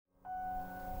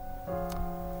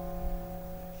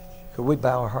Could we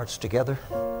bow our hearts together?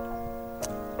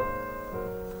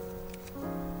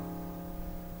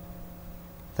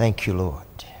 Thank you, Lord.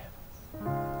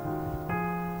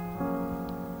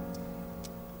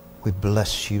 We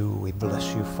bless you. We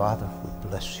bless you, Father. We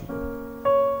bless you.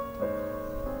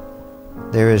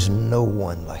 There is no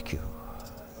one like you.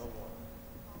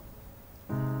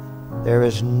 There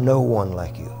is no one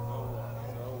like you.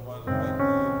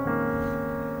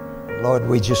 Lord,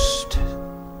 we just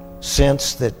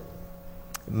sense that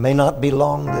it may not be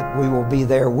long that we will be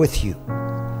there with you.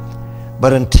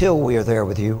 But until we are there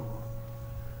with you,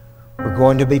 we're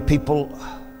going to be people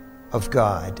of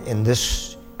God in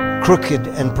this crooked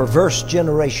and perverse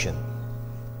generation.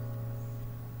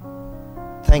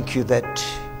 Thank you that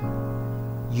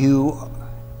you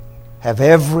have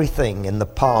everything in the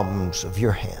palms of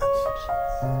your hands.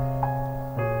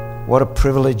 What a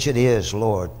privilege it is,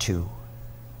 Lord, to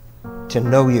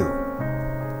know you.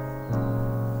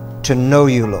 To know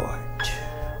you, Lord.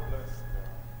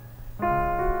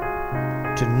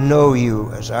 To know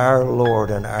you as our Lord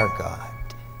and our God.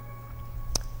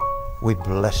 We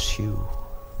bless you,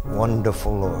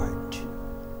 wonderful Lord.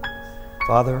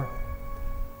 Father,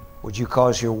 would you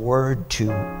cause your word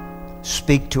to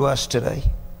speak to us today?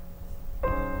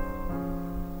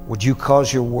 Would you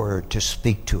cause your word to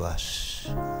speak to us,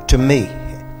 to me,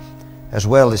 as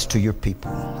well as to your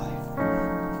people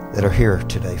that are here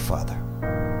today, Father?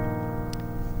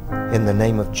 In the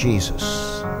name of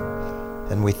Jesus,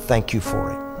 and we thank you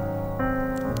for it.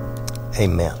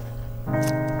 Amen.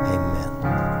 Amen.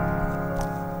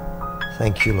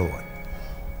 Thank you, Lord.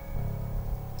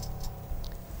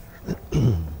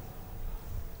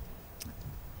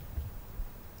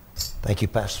 Thank you,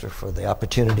 Pastor, for the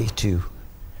opportunity to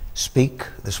speak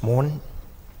this morning.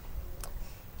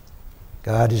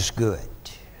 God is good.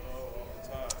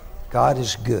 God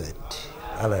is good.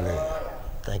 Hallelujah.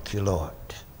 Thank you, Lord.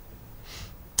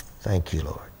 Thank you,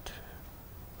 Lord.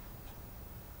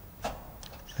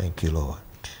 Thank you, Lord.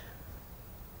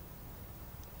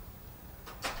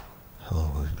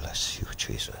 Oh, we bless you,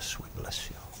 Jesus. We bless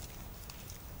you.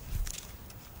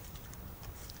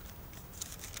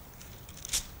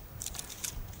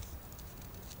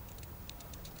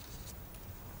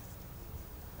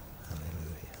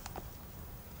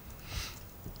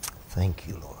 Thank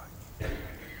you, Lord.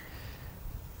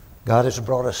 God has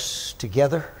brought us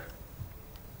together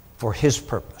for His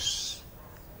purpose.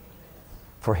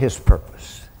 For His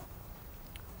purpose.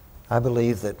 I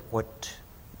believe that what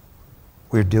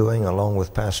we're doing, along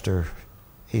with Pastor,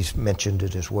 he's mentioned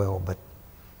it as well, but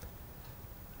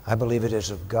I believe it is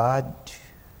of God,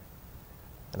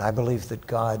 and I believe that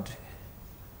God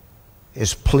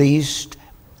is pleased,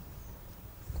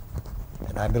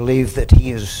 and I believe that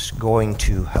He is going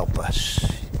to help us.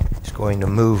 He's going to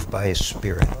move by His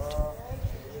Spirit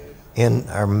in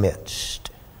our midst.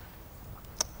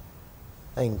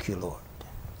 Thank you, Lord.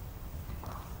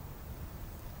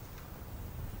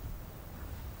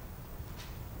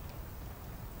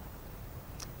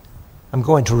 I'm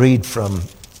going to read from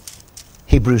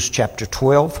Hebrews chapter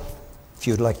 12. If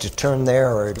you'd like to turn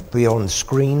there, or it'll be on the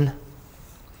screen.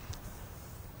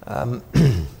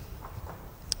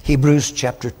 Hebrews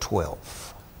chapter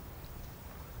 12.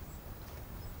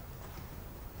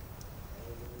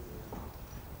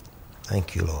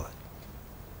 Thank you, Lord.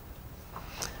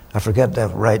 I forgot to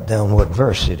write down what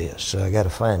verse it is, so I got to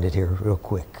find it here real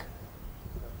quick.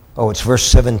 Oh, it's verse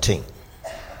 17.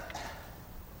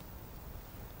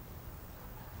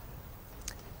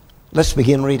 Let's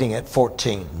begin reading at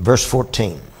 14. Verse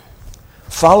 14.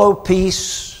 Follow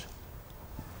peace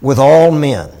with all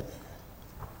men.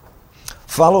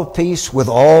 Follow peace with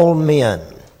all men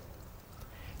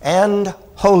and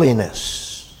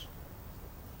holiness.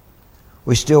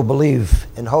 We still believe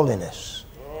in holiness.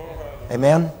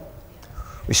 Amen?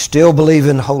 We still believe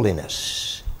in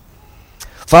holiness.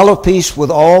 Follow peace with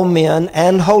all men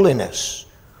and holiness,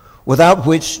 without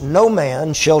which no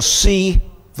man shall see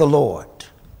the Lord.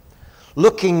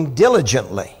 Looking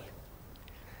diligently,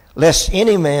 lest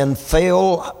any man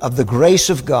fail of the grace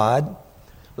of God,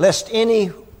 lest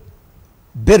any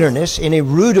bitterness, any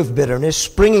root of bitterness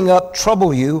springing up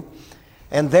trouble you,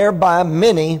 and thereby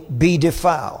many be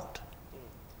defiled.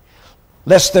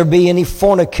 Lest there be any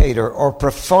fornicator or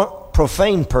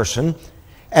profane person,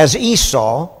 as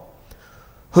Esau,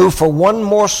 who for one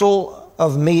morsel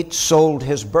of meat sold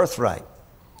his birthright.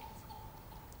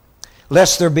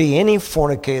 Lest there be any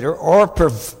fornicator or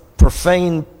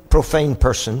profane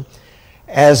person,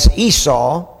 as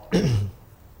Esau,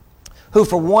 who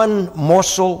for one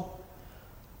morsel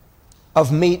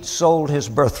of meat sold his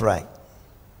birthright.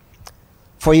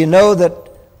 For you know that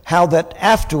how that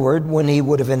afterward, when he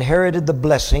would have inherited the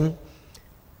blessing,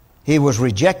 he was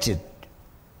rejected,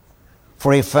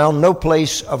 for he found no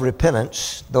place of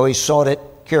repentance, though he sought it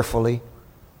carefully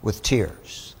with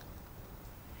tears.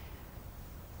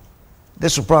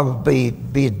 This will probably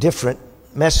be a different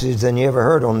message than you ever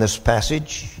heard on this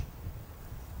passage.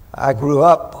 I grew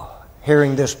up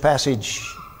hearing this passage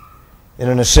in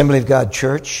an Assembly of God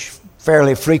church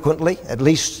fairly frequently, at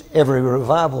least every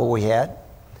revival we had.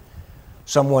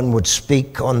 Someone would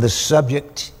speak on this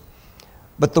subject.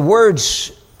 But the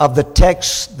words of the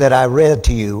text that I read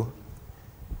to you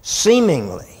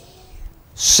seemingly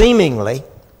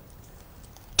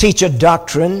teach a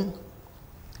doctrine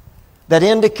that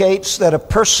indicates that a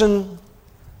person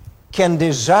can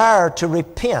desire to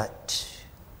repent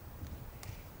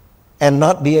and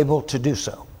not be able to do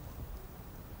so.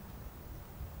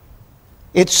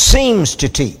 It seems to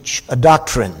teach a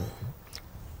doctrine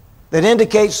that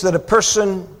indicates that a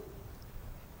person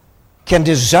can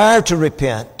desire to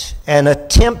repent and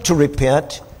attempt to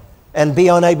repent and be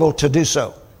unable to do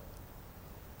so.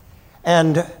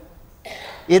 And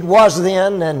it was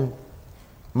then, and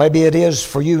maybe it is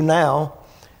for you now,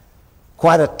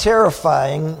 quite a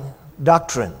terrifying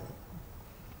doctrine.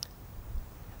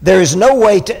 There is no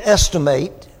way to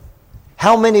estimate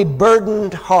how many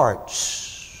burdened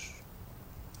hearts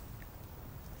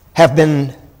have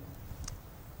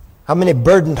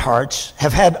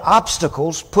had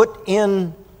obstacles put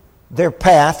in their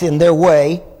path, in their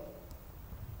way,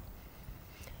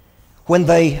 when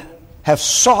they have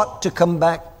sought to come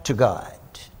back to God.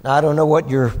 Now, I don't know what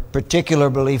your particular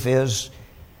belief is,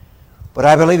 but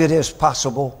I believe it is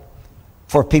possible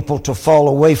for people to fall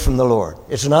away from the Lord.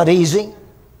 It's not easy.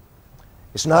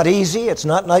 It's not easy. It's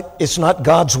not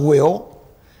God's will.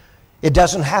 It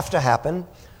doesn't have to happen,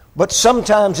 but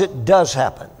sometimes it does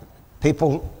happen.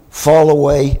 People fall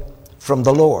away from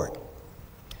the Lord.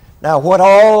 Now, what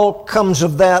all comes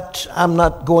of that, I'm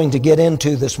not going to get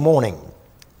into this morning.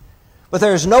 But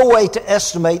there's no way to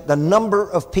estimate the number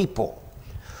of people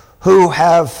who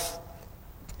have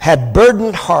had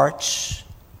burdened hearts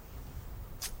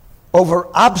over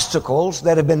obstacles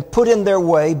that have been put in their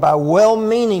way by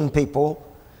well-meaning people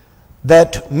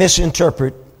that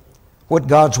misinterpret what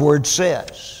God's Word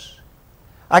says.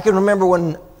 I can remember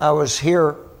when I was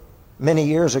here many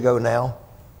years ago now,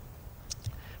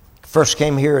 first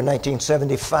came here in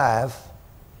 1975,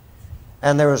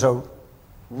 and there was a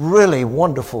really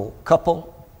wonderful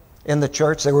couple in the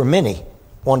church. There were many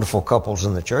wonderful couples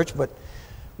in the church, but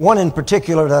one in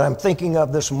particular that I'm thinking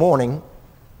of this morning,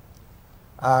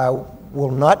 I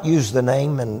will not use the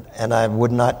name, and I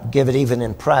would not give it even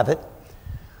in private,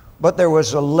 but there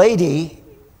was a lady,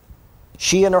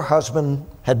 she and her husband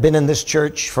had been in this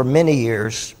church for many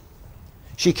years.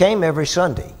 She came every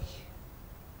Sunday,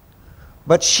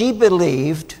 but she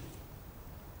believed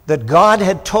that God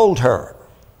had told her,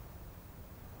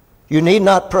 "You need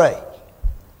not pray.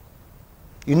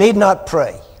 You need not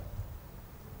pray.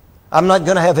 I'm not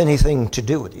going to have anything to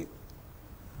do with you."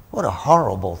 What a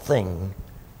horrible thing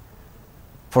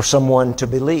for someone to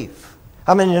believe.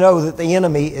 I mean, you know that the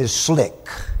enemy is slick.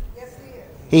 Yes, he is.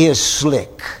 He is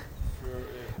slick.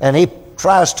 And he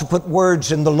tries to put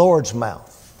words in the Lord's mouth.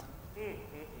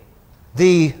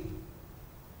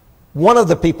 One of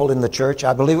the people in the church,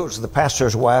 I believe it was the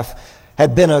pastor's wife,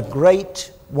 had been a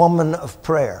great woman of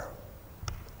prayer.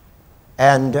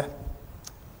 And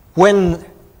when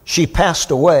she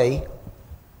passed away,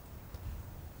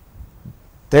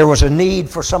 there was a need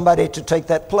for somebody to take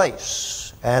that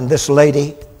place. And this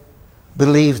lady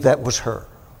believed that was her.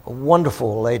 A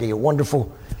wonderful lady, a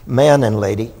wonderful man and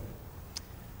lady.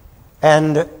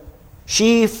 And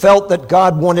she felt that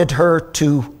God wanted her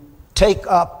to take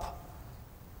up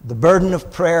the burden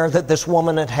of prayer that this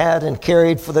woman had had and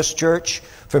carried for this church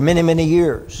for many, many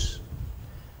years.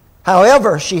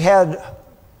 However, she had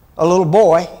a little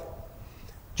boy,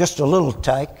 just a little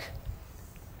tyke,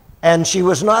 and she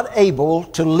was not able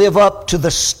to live up to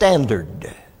the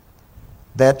standard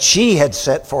that she had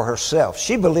set for herself.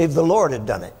 She believed the Lord had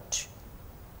done it.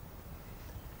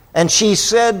 And she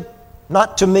said,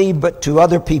 not to me, but to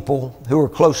other people who were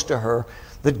close to her,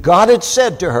 that God had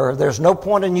said to her, "There's no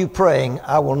point in you praying.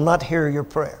 I will not hear your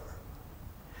prayer."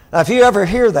 Now, if you ever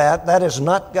hear that, that is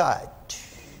not God.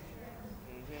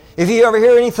 If you ever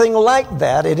hear anything like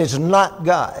that, it is not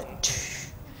God.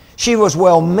 She was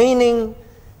well-meaning.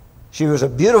 She was a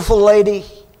beautiful lady.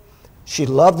 She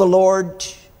loved the Lord.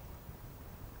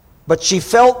 But she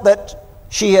felt that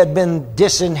she had been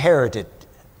disinherited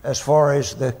as far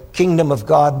as the kingdom of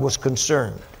God was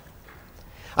concerned.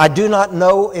 I do not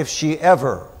know if she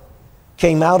ever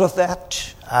came out of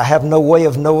that. I have no way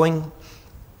of knowing.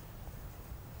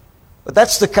 But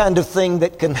that's the kind of thing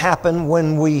that can happen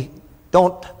when we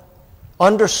don't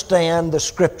understand the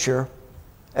Scripture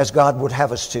as God would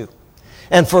have us to.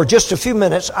 And for just a few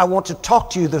minutes, I want to talk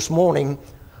to you this morning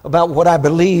about what I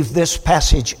believe this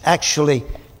passage actually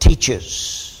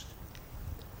teaches.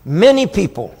 Many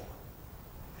people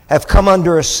have come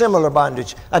under a similar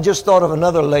bondage. I just thought of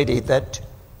another lady that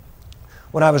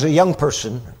when I was a young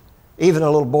person, even a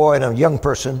little boy and a young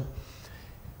person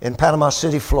in Panama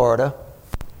City, Florida,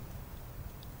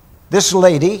 this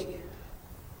lady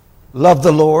loved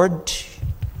the Lord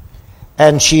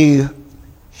and she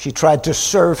tried to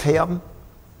serve Him.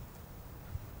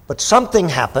 But something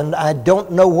happened. I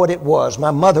don't know what it was.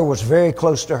 My mother was very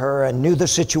close to her and knew the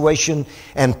situation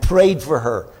and prayed for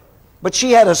her. But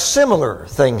she had a similar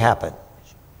thing happen.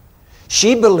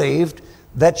 She believed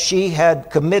that she had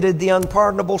committed the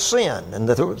unpardonable sin and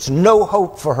that there was no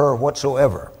hope for her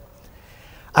whatsoever.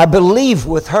 I believe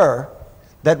with her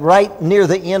that right near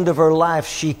the end of her life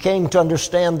she came to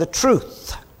understand the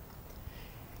truth.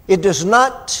 It is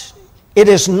not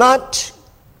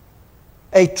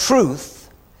a truth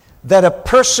that a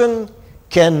person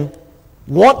can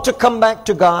want to come back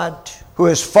to God who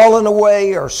has fallen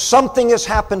away or something has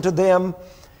happened to them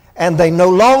and they no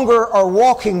longer are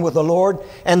walking with the Lord,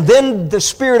 and then the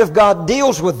Spirit of God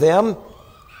deals with them.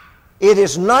 It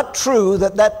is not true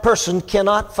that that person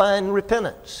cannot find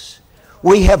repentance.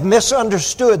 We have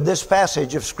misunderstood this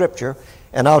passage of Scripture,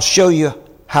 and I'll show you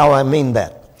how I mean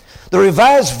that. The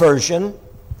Revised Version,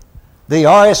 the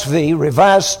RSV,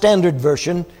 Revised Standard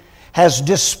Version, has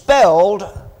dispelled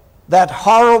that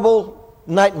horrible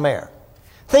nightmare.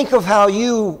 Think of how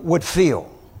you would feel,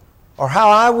 or how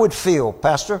I would feel,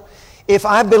 Pastor, if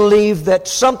I believed that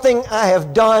something I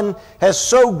have done has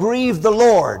so grieved the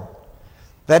Lord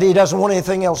that He doesn't want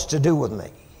anything else to do with me.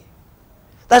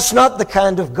 That's not the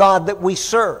kind of God that we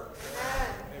serve.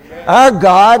 Amen. Our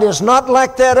God is not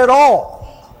like that at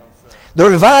all. The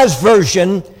Revised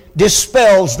Version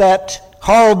dispels that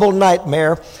horrible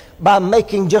nightmare by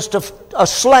making just a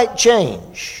slight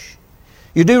change.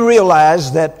 You do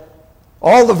realize that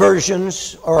all the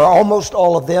versions, or almost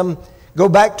all of them, go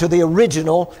back to the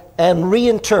original and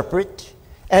reinterpret,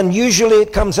 and usually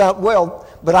it comes out well.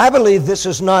 But I believe this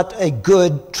is not a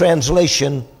good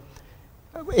translation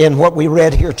in what we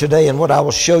read here today and what I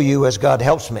will show you as God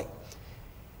helps me.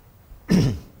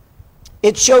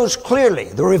 It shows clearly,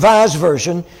 the Revised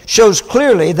Version shows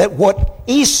clearly that what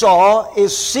Esau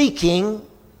is seeking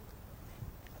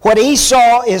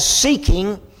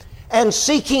and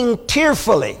seeking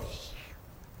tearfully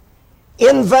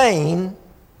in vain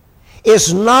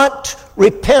is not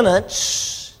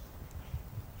repentance,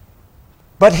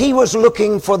 but he was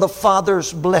looking for the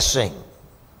Father's blessing.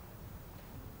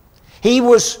 He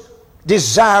was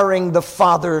desiring the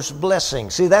Father's blessing.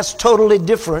 See, that's totally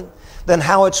different than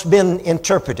how it's been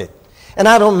interpreted. And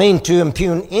I don't mean to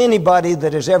impugn anybody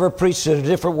that has ever preached it a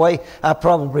different way. I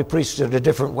probably preached it a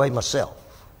different way myself.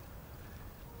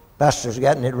 Pastor's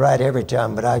gotten it right every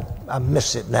time, but I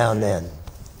miss it now and then.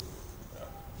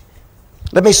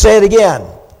 Let me say it again.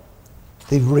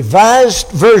 The Revised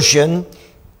Version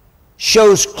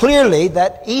shows clearly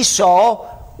that Esau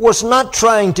was not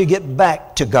trying to get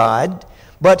back to God,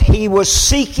 but he was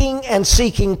seeking and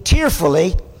seeking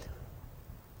tearfully,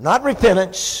 not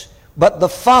repentance, but the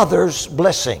Father's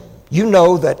blessing. You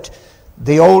know that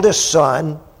the oldest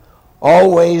son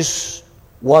always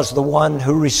was the one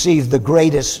who received the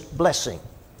greatest blessing.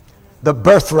 The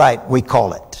birthright, we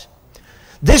call it.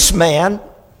 This man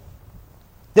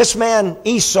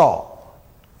Esau,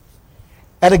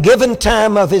 at a given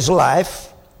time of his life,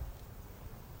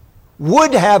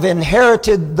 would have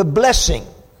inherited the blessing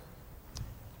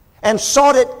and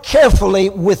sought it carefully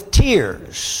with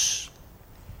tears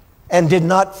and did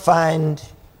not find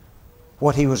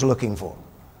what he was looking for.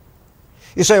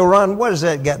 You say, well, Ron, what has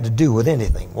that got to do with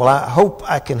anything? Well, I hope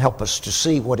I can help us to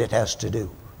see what it has to do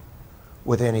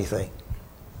with anything.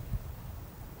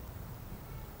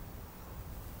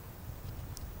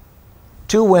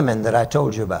 Two women that I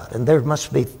told you about, and there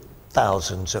must be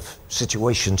thousands of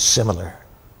situations similar.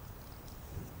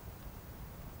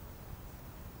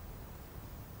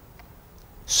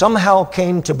 Somehow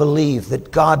came to believe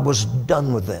that God was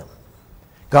done with them.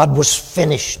 God was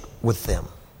finished with them.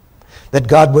 That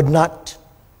God would not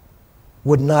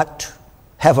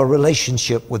have a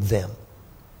relationship with them.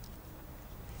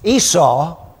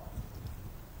 Esau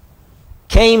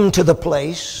came to the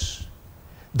place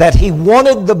that he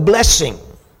wanted the blessing,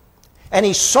 and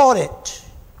he sought it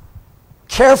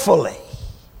carefully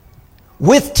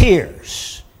with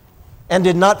tears and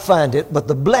did not find it, but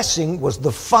the blessing was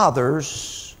the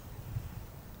Father's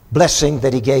blessing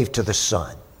that he gave to the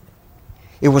Son.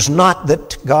 It was not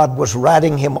that God was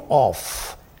writing him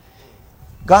off.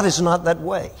 God is not that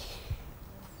way.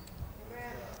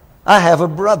 I have a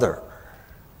brother.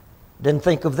 Didn't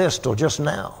think of this till just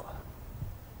now.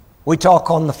 We talk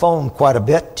on the phone quite a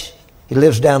bit. He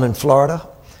lives down in Florida.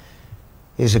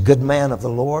 He's a good man of the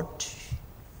Lord.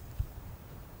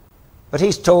 But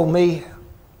he's told me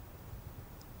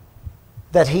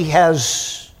that he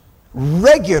has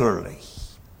regularly,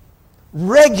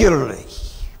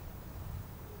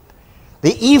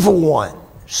 the evil one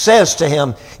says to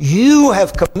him, you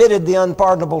have committed the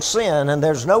unpardonable sin, and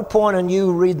there's no point in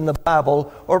you reading the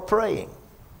Bible or praying.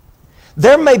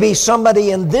 There may be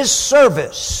somebody in this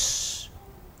service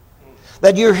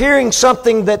that you're hearing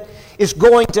something that is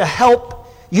going to help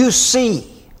you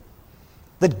see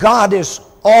that God is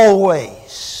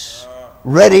always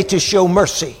ready to show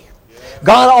mercy.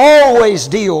 God always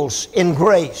deals in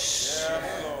grace.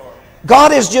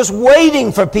 God is just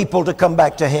waiting for people to come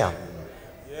back to Him.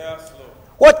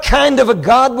 What kind of a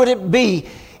God would it be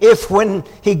if when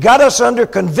He got us under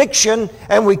conviction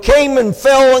and we came and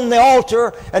fell on the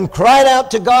altar and cried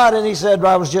out to God and He said,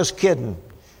 I was just kidding.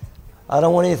 I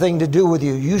don't want anything to do with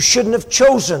you. You shouldn't have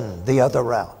chosen the other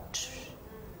route.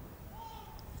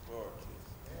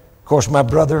 Of course, my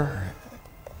brother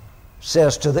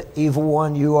says to the evil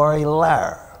one, you are a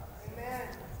liar.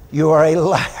 You are a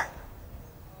liar.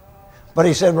 But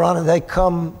he said, Ronnie,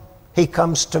 he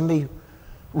comes to me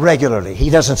regularly. He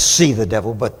doesn't see the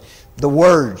devil, but the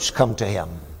words come to him.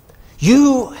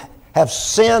 You have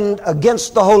sinned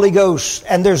against the Holy Ghost,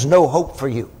 and there's no hope for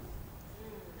you.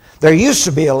 There used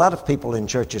to be a lot of people in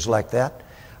churches like that.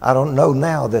 I don't know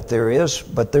now that there is,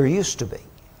 but there used to be.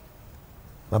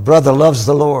 My brother loves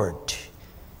the Lord.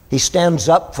 He stands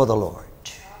up for the Lord.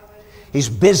 He's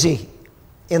busy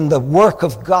in the work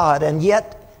of God, and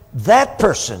yet that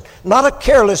person, not a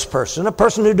careless person, a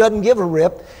person who doesn't give a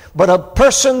rip, but a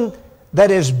person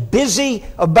that is busy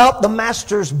about the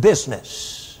Master's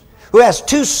business, who has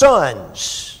 2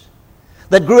 sons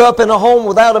that grew up in a home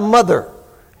without a mother,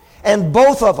 and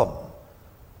both of them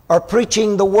are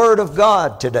preaching the Word of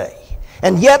God today.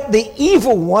 And yet the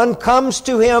evil one comes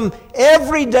to him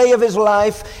every day of his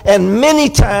life, and many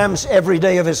times every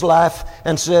day of his life,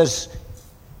 and says,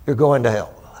 you're going to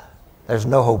hell. There's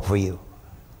no hope for you.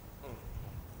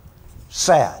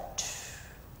 Sad.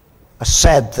 A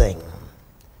sad thing.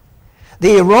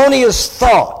 The erroneous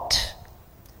thought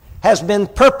has been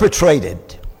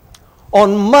perpetrated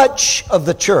on much of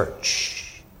the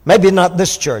church. Maybe not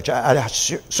this church. I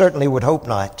certainly would hope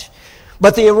not.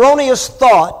 But the erroneous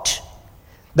thought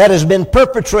that has been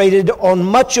perpetrated on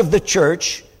much of the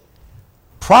church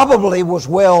probably was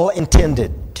well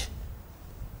intended.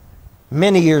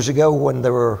 Many years ago, when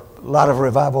there were a lot of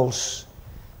revivals,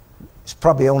 it's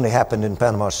probably only happened in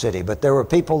Panama City, but there were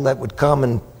people that would come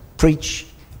and preach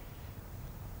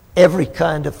every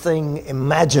kind of thing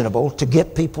imaginable to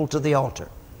get people to the altar.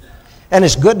 And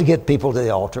it's good to get people to the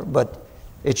altar, but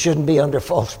it shouldn't be under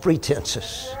false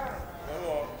pretenses.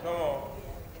 Come on.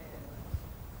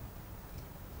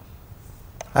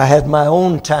 I had my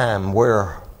own time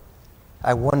where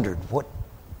I wondered, what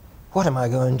am I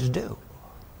going to do?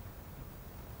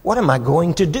 What am I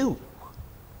going to do?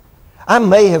 I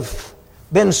may have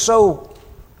been so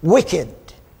wicked,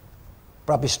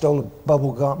 probably stole a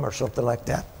bubble gum or something like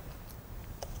that.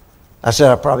 I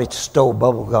said I probably stole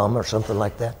bubble gum or something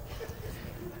like that.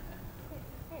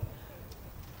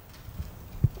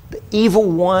 The evil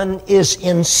one is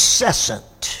incessant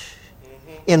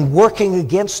in working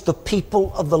against the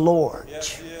people of the Lord.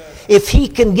 If he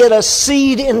can get a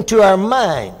seed into our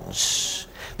minds,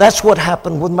 that's what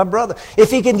happened with my brother. If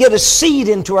he can get a seed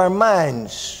into our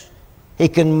minds, he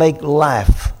can make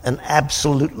life an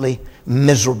absolutely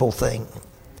miserable thing.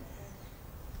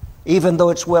 Even though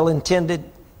it's well intended,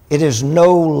 it is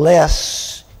no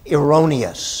less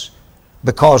erroneous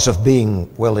because of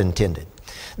being well intended.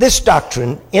 This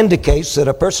doctrine indicates that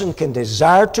a person can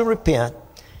desire to repent,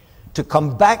 to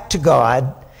come back to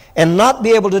God, and not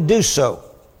be able to do so.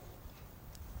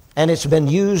 And it's been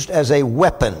used as a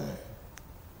weapon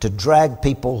to drag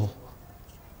people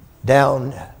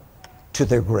down to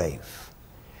their grave.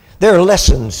 There are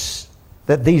lessons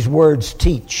that these words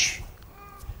teach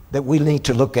that we need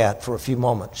to look at for a few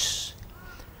moments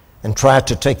and try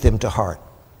to take them to heart.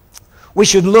 We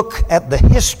should look at the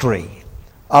history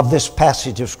of this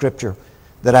passage of Scripture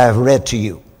that I have read to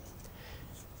you.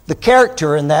 The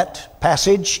character in that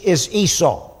passage is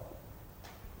Esau.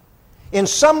 In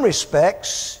some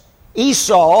respects,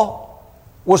 Esau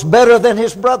was better than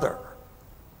his brother.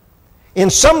 In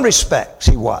some respects,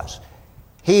 he was.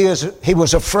 He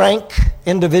was a frank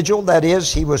individual, that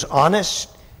is, he was honest.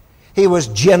 He was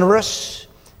generous.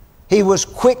 He was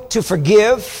quick to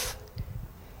forgive.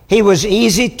 He was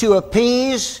easy to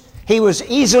appease. He was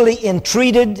easily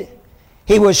entreated.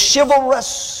 He was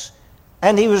chivalrous.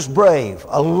 And he was brave.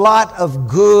 A lot of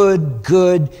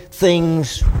good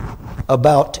things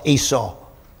about Esau.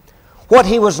 What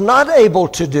he was not able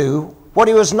to do, what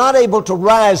he was not able to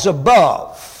rise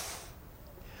above,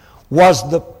 was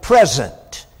the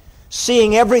present,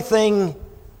 seeing everything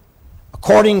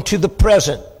according to the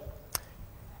present.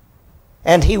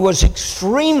 And he was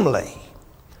extremely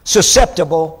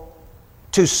susceptible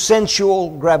to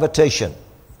sensual gravitation.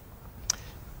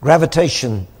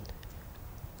 Gravitation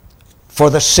for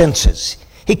the senses.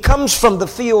 He comes from the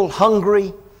field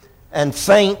hungry and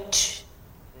faint,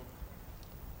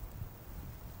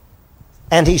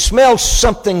 and he smells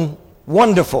something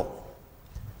wonderful.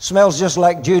 Smells just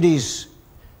like Judy's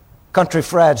country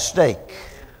fried steak.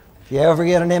 If you ever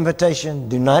get an invitation,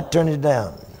 do not turn it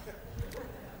down.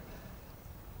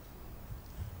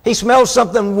 He smells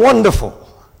something wonderful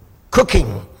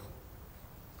cooking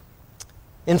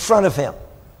in front of him.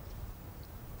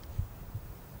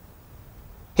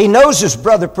 He knows his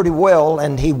brother pretty well,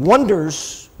 and he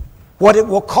wonders what it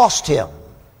will cost him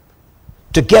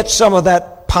to get some of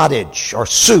that pottage or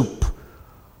soup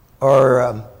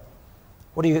or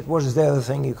what is the other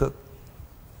thing you cook?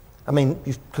 I mean,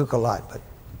 you cook a lot,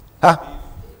 but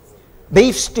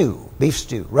beef stew,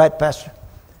 right, Pastor?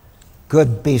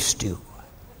 Good beef stew.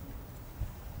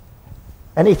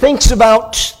 And he thinks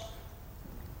about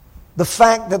the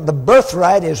fact that the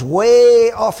birthright is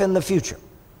way off in the future.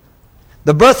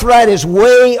 The birthright is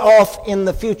way off in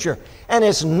the future, and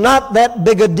it's not that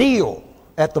big a deal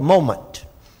at the moment.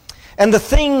 And the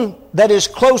thing that is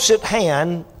close at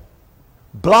hand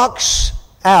blocks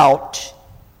out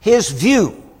his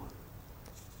view.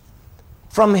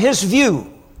 From his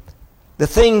view, the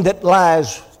thing that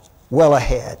lies well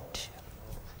ahead.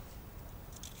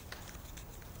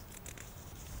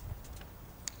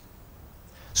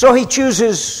 So he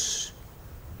chooses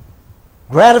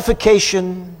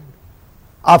gratification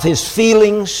of his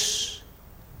feelings,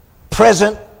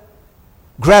 present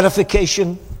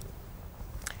gratification,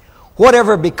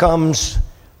 whatever becomes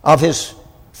of his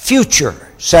future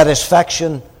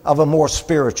satisfaction of a more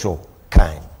spiritual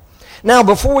kind. Now,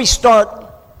 before we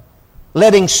start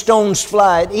letting stones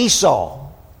fly at Esau,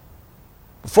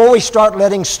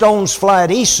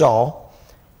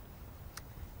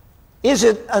 is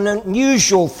it an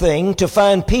unusual thing to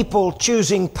find people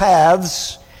choosing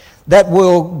paths that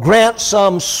will grant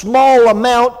some small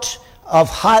amount of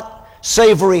hot,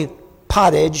 savory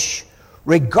pottage,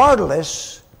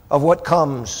 regardless of what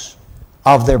comes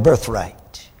of their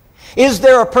birthright? Is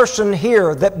there a person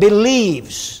here that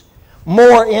believes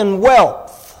more in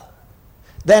wealth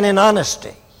than in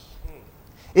honesty?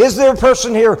 Is there a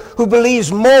person here who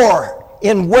believes more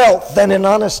in wealth than in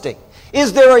honesty?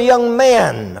 Is there a young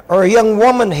man or a young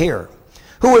woman here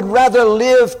who would rather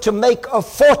live to make a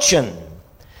fortune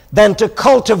than to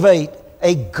cultivate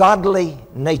a godly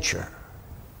nature?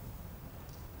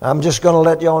 I'm just going to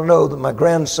let y'all know that my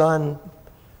grandson,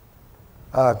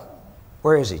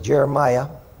 where is he? Jeremiah.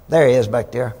 There he is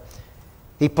back there.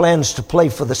 He plans to play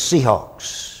for the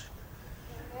Seahawks.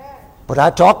 But I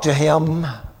talked to him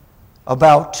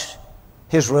about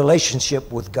his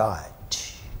relationship with God.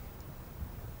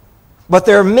 But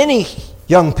there are many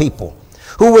young people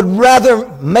who would rather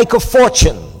make a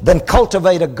fortune than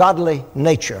cultivate a godly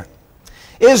nature.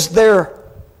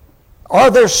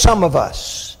 Are there some of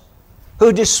us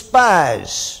who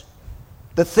despise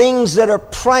the things that are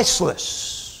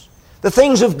priceless, the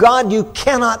things of God you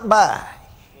cannot buy?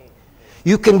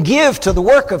 You can give to the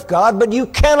work of God, but you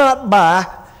cannot buy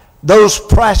those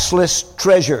priceless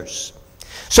treasures.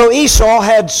 So Esau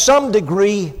had some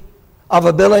degree of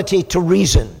ability to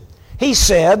reason. He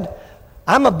said,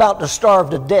 I'm about to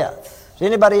starve to death. Has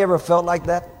anybody ever felt like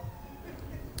that?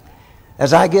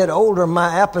 As I get older,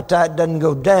 my appetite doesn't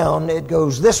go down, it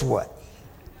goes this way.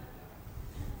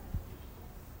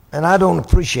 And I don't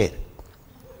appreciate it.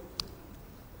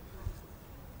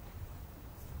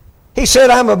 He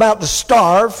said, I'm about to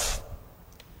starve.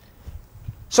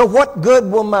 So what good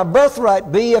will my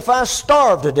birthright be if I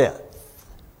starve to death?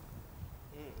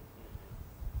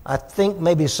 I think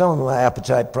maybe some of my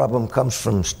appetite problem comes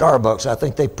from Starbucks. I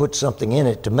think they put something in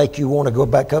it to make you want to go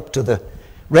back up to the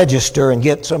register and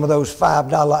get some of those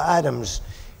 $5 items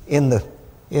in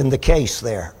the case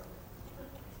there.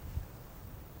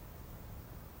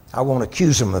 I won't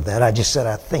accuse them of that. I just said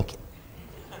I think it.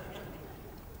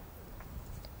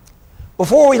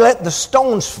 Before we let the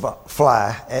stones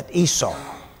fly at Esau,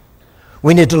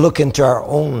 we need to look into our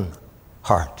own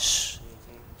hearts.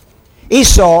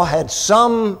 Esau had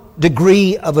some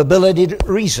degree of ability to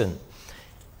reason.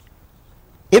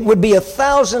 It would be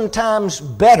 1,000 times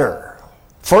better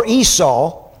for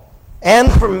Esau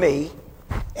and for me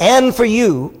and for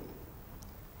you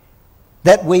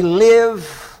that we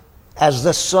live as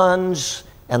the sons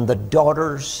and the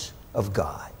daughters of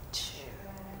God.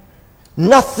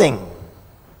 Nothing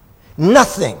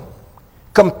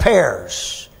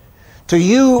compares to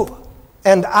you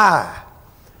and I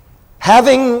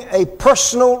having a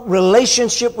personal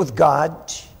relationship with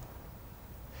God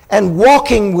and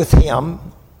walking with Him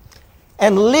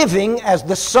and living as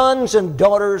the sons and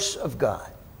daughters of God.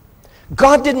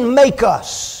 God didn't make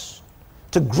us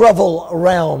to grovel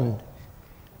around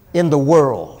in the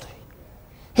world.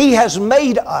 He has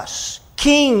made us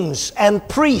kings and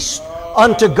priests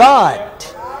unto God.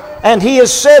 And He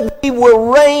has said we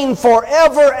will reign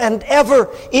forever and ever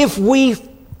if we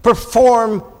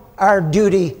perform our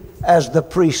duty as the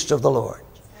priest of the Lord.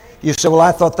 You say, well,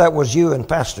 I thought that was you and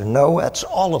Pastor. No, that's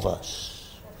all of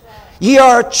us. Ye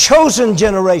are a chosen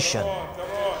generation,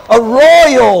 a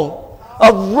royal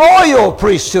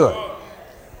priesthood,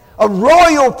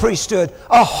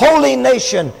 a holy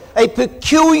nation, a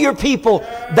peculiar people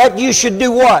that you should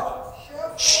do what?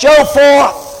 Show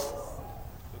forth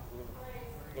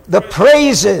the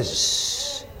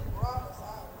praises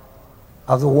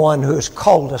of the one who has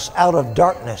called us out of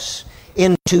darkness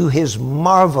into His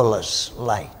marvelous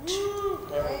light.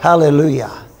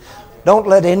 Hallelujah. Don't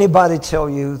let anybody tell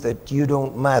you that you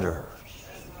don't matter.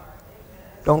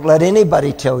 Don't let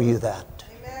anybody tell you that.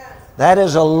 That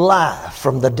is a lie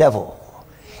from the devil.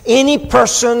 Any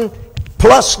person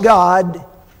plus God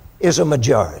is a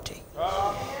majority.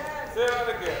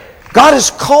 God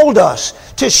has called us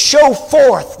to show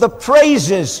forth the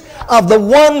praises of the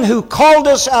one who called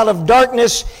us out of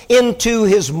darkness into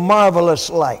His marvelous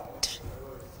light.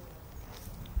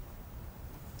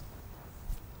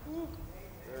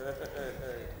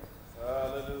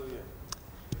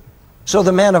 So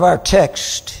the man of our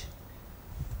text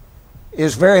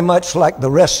is very much like the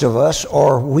rest of us,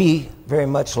 or we very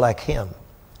much like him.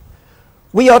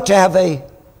 We ought to have a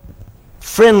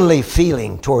friendly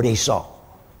feeling toward Esau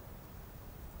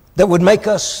that would make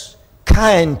us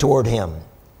kind toward him.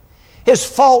 His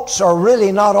faults are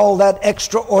really not all that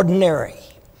extraordinary.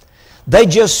 They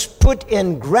just put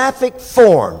in graphic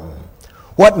form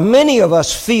what many of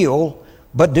us feel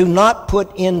but do not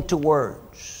put into words.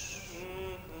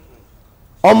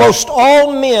 Almost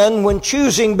all men, when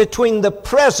choosing between the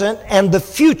present and the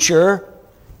future,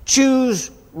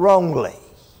 choose wrongly.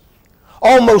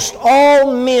 Almost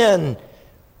all men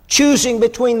choosing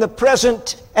between the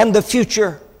present and the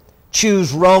future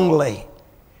choose wrongly.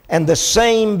 And the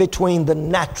same between the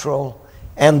natural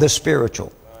and the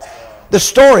spiritual. The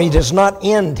story does not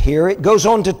end here. It goes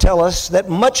on to tell us that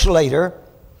much later,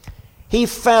 he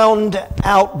found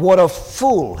out what a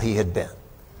fool he had been.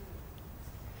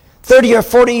 30 or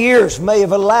 40 years may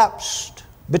have elapsed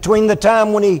between the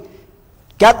time when he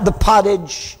got the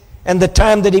pottage and the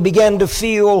time that he began to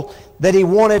feel that he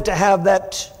wanted to have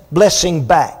that blessing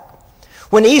back.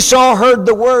 When Esau heard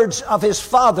the words of his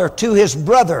father to his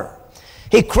brother,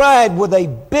 he cried with a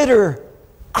bitter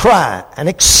cry, an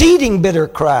exceeding bitter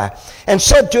cry, and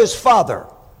said to his father,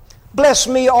 "Bless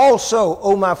me also,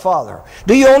 O my father.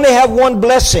 Do you only have one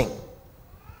blessing?"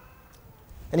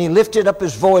 And he lifted up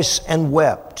his voice and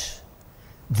wept.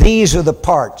 These are the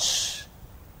parts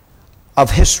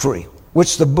of history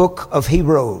which the book of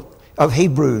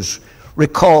Hebrews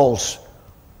recalls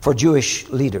for Jewish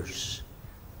leaders.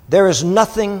 There is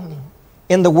nothing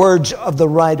in the words of the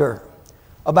writer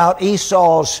about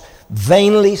Esau's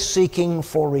vainly seeking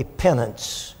for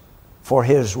repentance for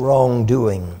his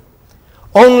wrongdoing.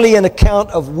 Only an account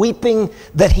of weeping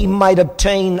that he might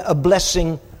obtain a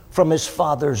blessing from his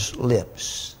father's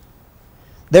lips.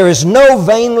 There is no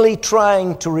vainly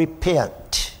trying to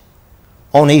repent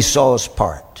on Esau's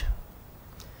part.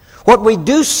 What we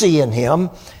do see in him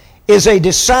is a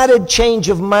decided change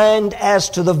of mind as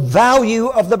to the value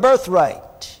of the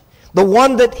birthright, the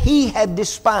one that he had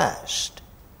despised.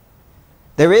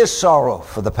 There is sorrow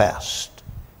for the past.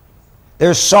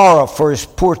 There's sorrow for his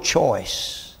poor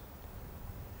choice.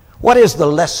 What is the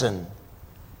lesson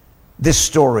this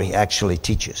story actually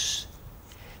teaches?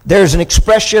 There's an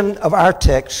expression of our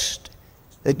text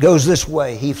that goes this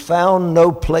way: he found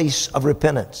no place of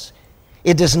repentance.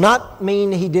 It does not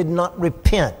mean he did not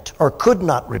repent or could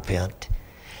not repent,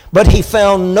 but he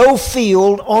found no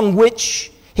field on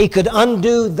which he could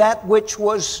undo that which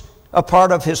was a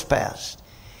part of his past.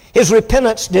 His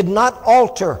repentance did not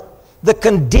alter the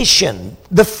condition,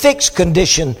 the fixed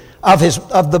condition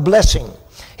of the blessing.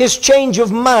 His change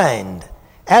of mind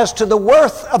as to the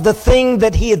worth of the thing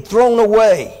that he had thrown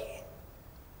away,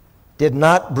 did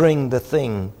not bring the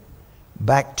thing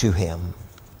back to him.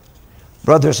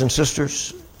 Brothers and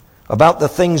sisters, about the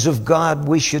things of God,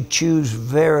 we should choose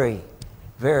very,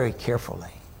 very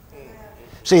carefully.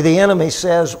 See, the enemy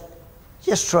says,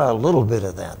 just try a little bit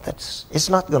of that. It's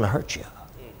not going to hurt you.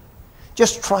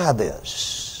 Just try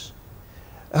this.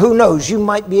 Who knows, you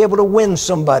might be able to win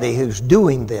somebody who's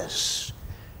doing this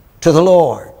to the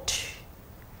Lord.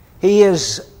 He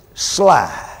is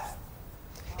sly.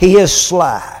 He is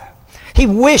sly.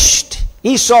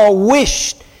 Esau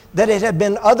wished that it had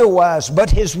been otherwise, but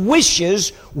his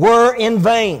wishes were in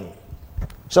vain.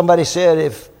 Somebody said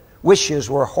if wishes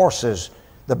were horses,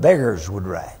 the beggars would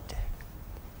ride.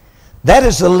 That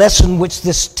is the lesson which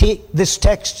this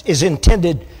text is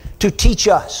intended to teach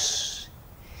us.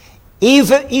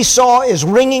 Esau is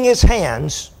wringing his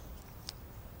hands,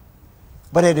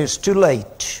 but it is too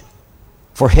late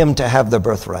for him to have the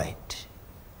birthright.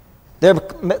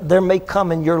 There may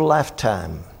come in your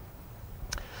lifetime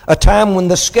a time when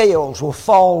the scales will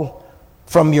fall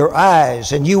from your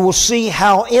eyes and you will see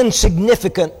how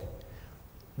insignificant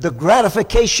the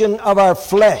gratification of our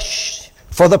flesh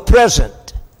for the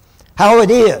present, how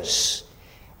it is,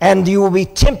 and you will be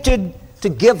tempted to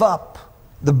give up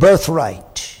the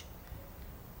birthright.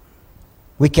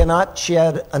 We cannot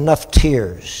shed enough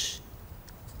tears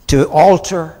to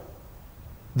alter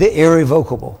the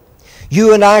irrevocable.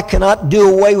 You and I cannot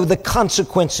do away with the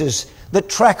consequences that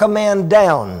track a man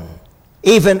down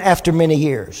even after many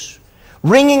years.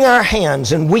 Wringing our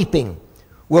hands and weeping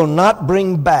will not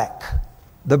bring back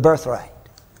the birthright.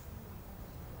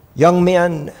 Young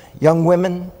men, young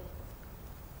women,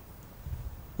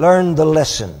 learn the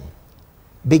lesson.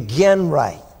 Begin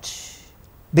right.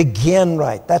 Begin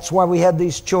right. That's why we had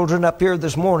these children up here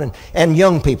this morning, and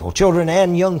young people, children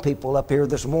and young people up here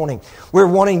this morning. We're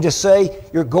wanting to say,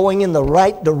 you're going in the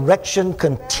right direction.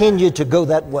 Continue to go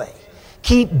that way.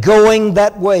 Keep going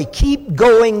that way. Keep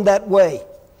going that way.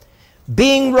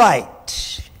 Being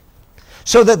right,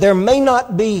 so that there may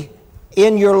not be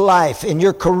in your life, in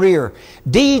your career,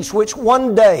 deeds which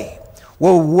one day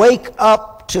will wake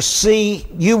up to see,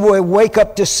 you will wake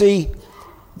up to see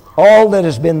all that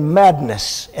has been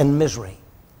madness and misery.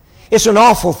 It's an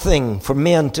awful thing for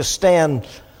men to stand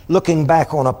looking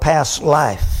back on a past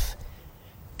life.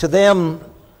 To them,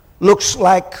 looks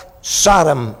like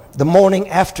Sodom the morning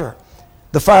after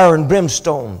the fire and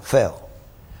brimstone fell.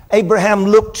 Abraham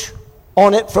looked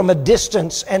on it from a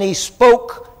distance and he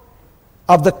spoke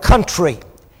of the country,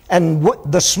 and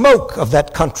the smoke of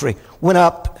that country went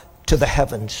up to the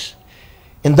heavens.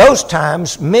 In those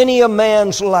times, many a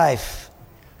man's life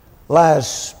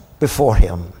lies before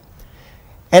him,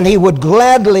 and he would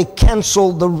gladly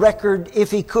cancel the record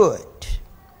if he could.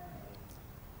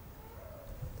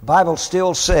 The Bible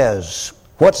still says,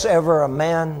 whatsoever a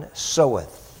man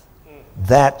soweth,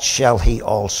 that shall he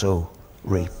also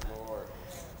reap.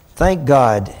 Thank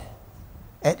God,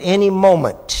 at any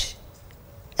moment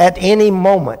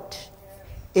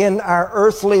in our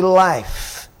earthly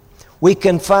life, we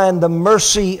can find the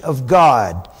mercy of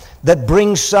God that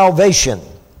brings salvation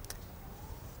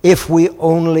if we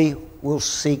only will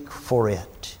seek for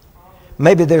it.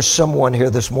 Maybe there's someone here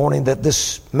this morning that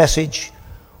this message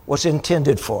was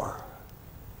intended for.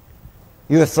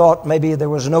 You have thought maybe there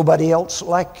was nobody else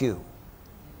like you.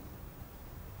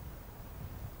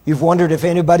 You've wondered if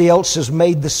anybody else has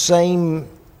made the same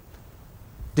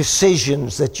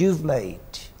decisions that you've made.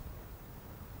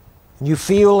 And you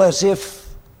feel as if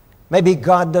maybe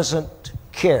God doesn't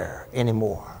care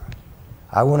anymore.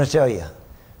 I want to tell you,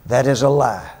 that is a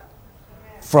lie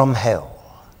from hell.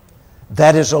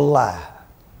 That is a lie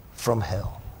from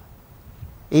hell.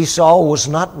 Esau was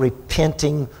not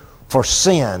repenting for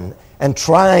sin and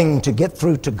trying to get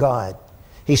through to God.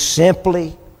 He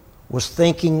simply was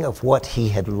thinking of what he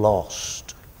had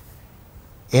lost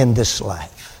in this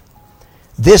life.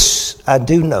 This I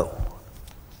do know,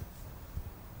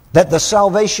 that the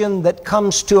salvation that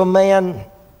comes to a man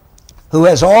who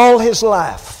has all his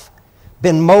life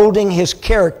been molding his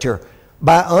character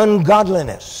by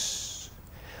ungodliness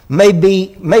may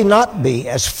not be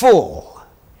as full,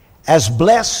 as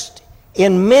blessed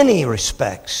in many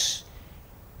respects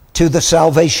to the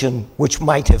salvation which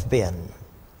might have been.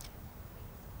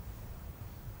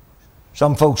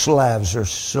 Some folks' lives are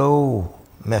so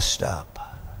messed up.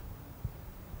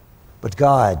 But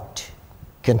God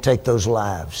can take those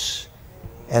lives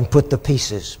and put the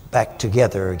pieces back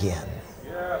together again.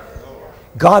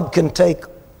 God can take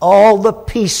all the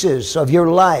pieces of your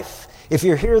life. If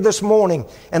you're here this morning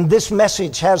and this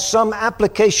message has some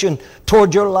application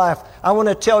toward your life, I want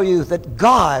to tell you that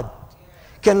God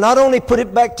can not only put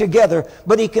it back together,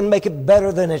 but He can make it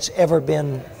better than it's ever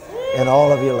been in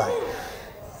all of your life.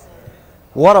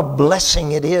 What a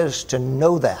blessing it is to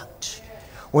know that.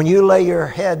 When you lay your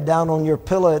head down on your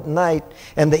pillow at night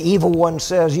and the evil one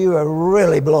says, you are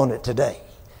really blown it today,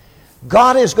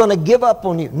 God is going to give up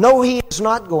on you. No, He is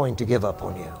not going to give up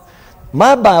on you.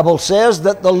 My Bible says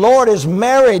that the Lord is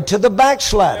married to the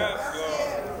backslider.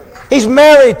 He's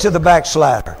married to the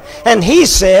backslider. And He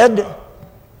said,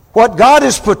 what God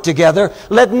has put together,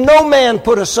 let no man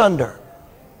put asunder.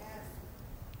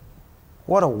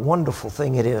 What a wonderful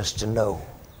thing it is to know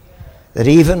that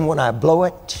even when I blow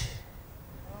it,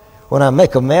 when I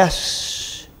make a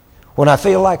mess, when I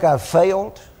feel like I've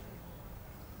failed,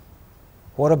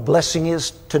 what a blessing it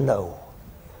is to know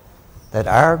that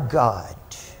our God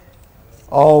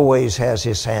always has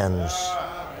His hands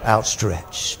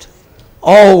outstretched.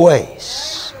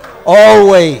 Always,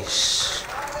 always,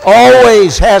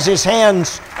 always has His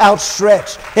hands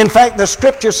outstretched. In fact, the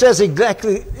Scripture says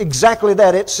exactly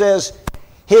that. It says,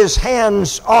 His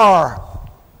hands are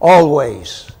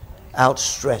always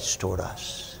outstretched toward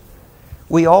us.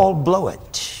 We all blow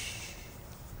it.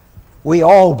 We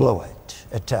all blow it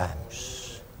at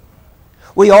times.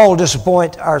 We all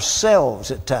disappoint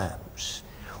ourselves at times.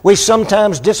 We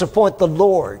sometimes disappoint the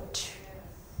Lord.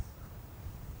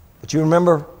 But you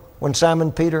remember when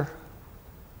Simon Peter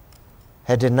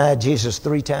had denied Jesus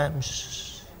 3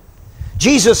 times?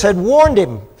 Jesus had warned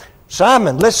him,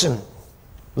 Simon, listen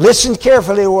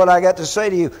carefully to what I got to say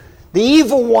to you. The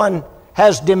evil one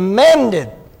has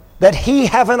demanded that he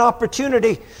have an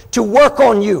opportunity to work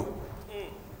on you.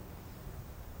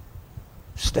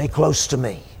 Stay close to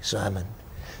me, Simon.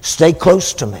 Stay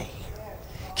close to me.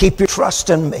 Keep your trust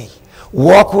in me.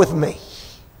 Walk with me.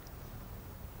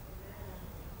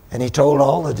 And He told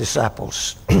all the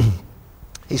disciples,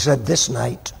 He said, this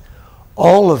night,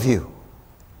 all of you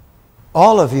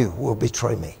will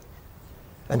betray me.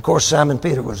 And of course, Simon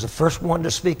Peter was the first one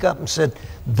to speak up and said,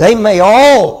 they may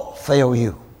all fail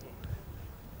you,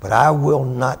 but I will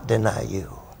not deny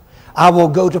you. I will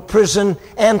go to prison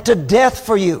and to death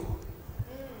for you.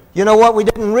 You know what we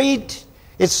didn't read?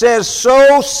 It says,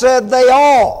 so said they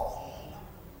all.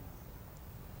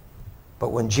 But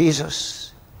when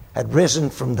Jesus had risen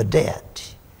from the dead,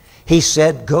 He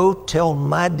said, go tell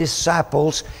my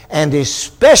disciples, and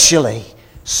especially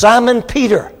Simon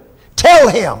Peter,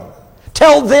 tell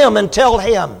them and tell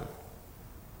him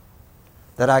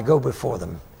that I go before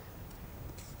them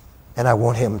and I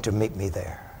want him to meet me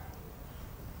there.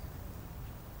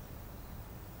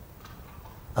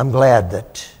 I'm glad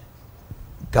that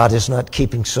God is not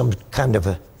keeping some kind of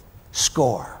a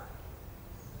score,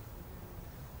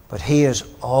 but He is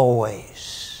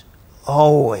always,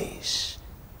 always,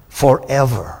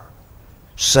 forever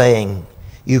saying,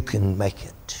 you can make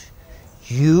it.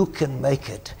 You can make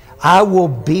it. I will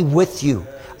be with you.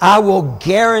 I will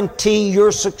guarantee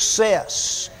your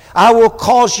success. I will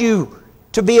cause you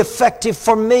to be effective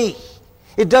for me.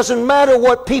 It doesn't matter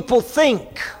what people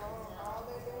think.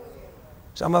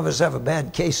 Some of us have a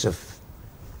bad case of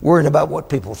worrying about what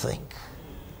people think.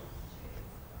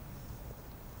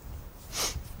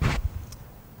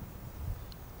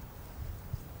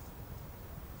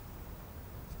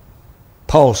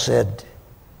 Paul said,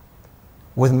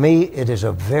 with me it is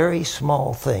a very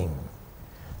small thing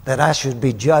that I should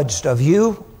be judged of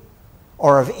you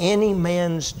or of any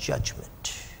man's judgment.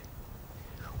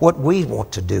 What we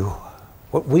want to do,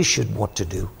 what we should want to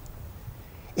do,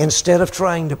 instead of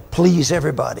trying to please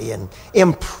everybody and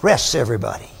impress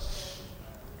everybody,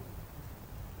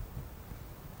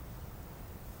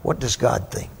 what does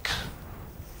God think?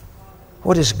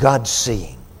 What is God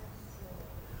seeing?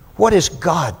 What is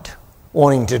God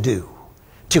wanting to do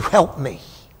to help me,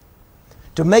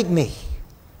 to make me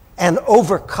an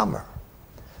overcomer?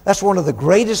 That's one of the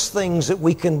greatest things that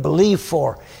we can believe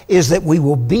for, is that we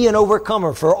will be an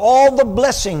overcomer. For all the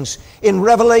blessings in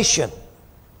Revelation,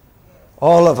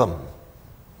 all of them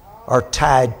are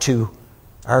tied to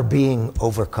our being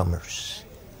overcomers.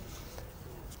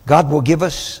 God will give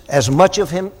us as much of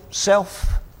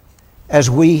Himself as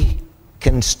we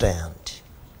can stand.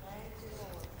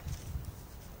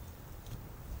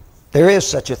 There is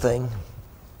such a thing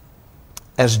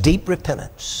as deep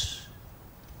repentance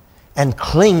and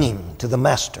clinging to the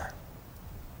Master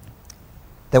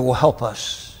that will help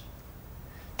us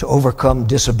to overcome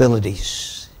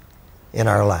disabilities in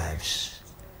our lives.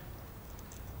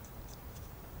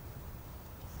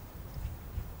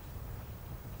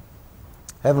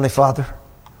 Heavenly Father,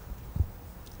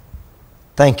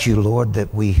 thank you, Lord,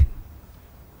 that we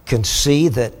can see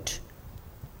that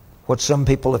what some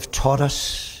people have taught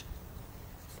us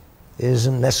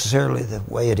isn't necessarily the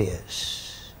way it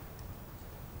is.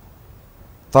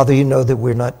 Father, you know that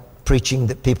we're not preaching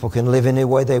that people can live any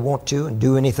way they want to and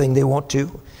do anything they want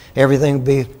to. Everything will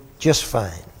be just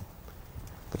fine.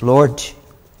 But Lord,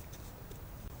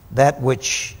 that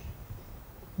which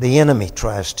the enemy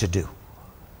tries to do,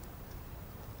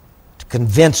 to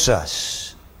convince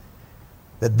us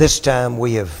that this time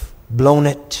we have blown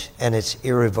it and it's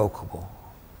irrevocable.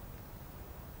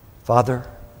 Father,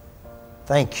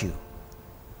 thank you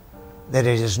that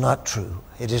it is not true.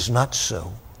 It is not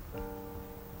so.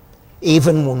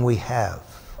 Even when we have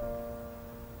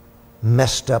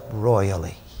messed up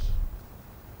royally,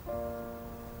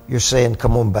 you're saying,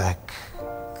 come on back.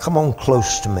 Come on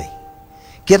close to me.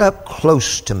 Get up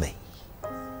close to me.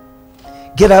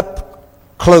 Get up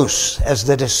close as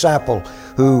the disciple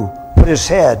who put his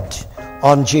head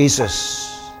on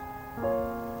Jesus.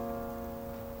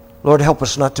 Lord, help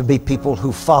us not to be people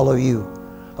who follow you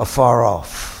afar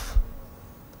off.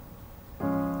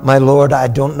 My Lord, I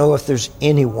don't know if there's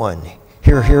anyone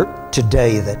here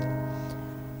today that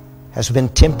has been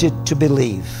tempted to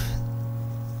believe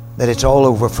that it's all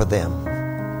over for them.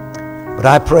 But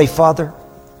I pray, Father,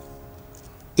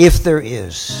 if there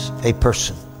is a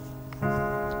person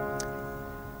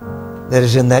that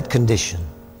is in that condition,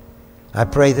 I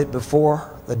pray that before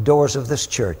the doors of this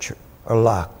church are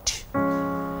locked,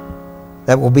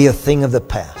 that will be a thing of the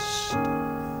past.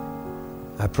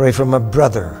 I pray for my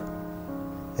brother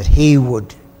that he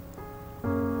would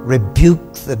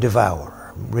rebuke the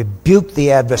devourer, rebuke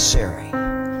the adversary.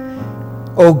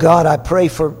 Oh God, I pray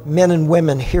for men and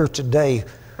women here today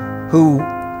who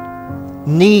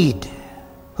need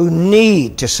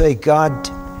to say, God,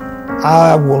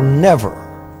 I will never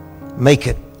make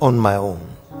it on my own.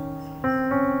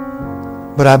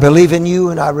 But I believe in you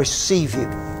and I receive you.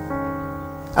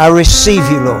 I receive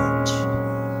you, Lord.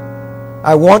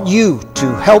 I want you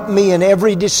to help me in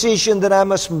every decision that I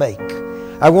must make.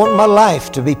 I want my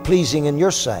life to be pleasing in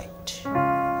your sight.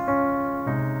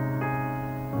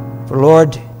 For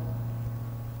Lord,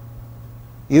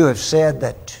 you have said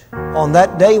that on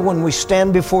that day when we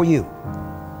stand before you,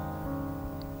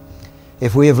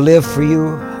 if we have lived for you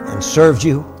and served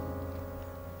you,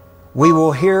 we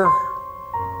will hear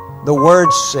the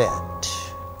words said,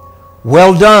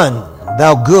 well done,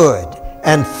 thou good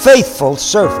and faithful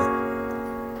servant.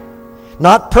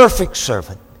 Not perfect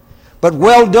servant, but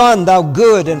well done, thou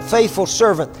good and faithful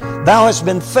servant. Thou hast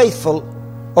been faithful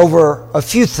over a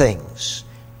few things.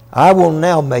 I will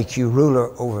now make you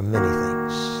ruler over many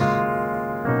things.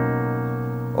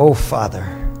 Oh, Father,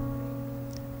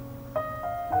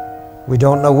 we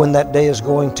don't know when that day is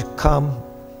going to come.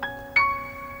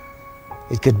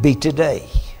 It could be today.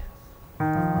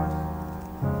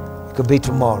 It could be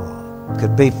tomorrow. It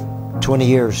could be 20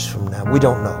 years from now. We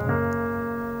don't know.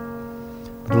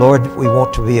 But Lord, we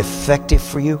want to be effective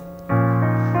for you.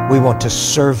 We want to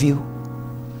serve you.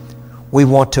 We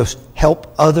want to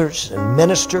help others and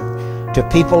minister to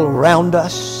people around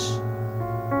us.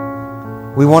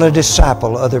 We want to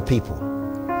disciple other people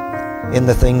in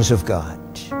the things of God.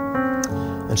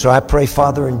 And so I pray,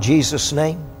 Father, in Jesus'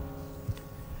 name,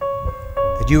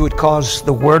 that you would cause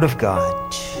the Word of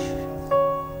God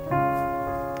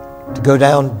to go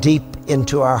down deep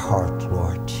into our heart,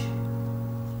 Lord.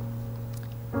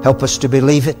 Help us to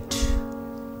believe it.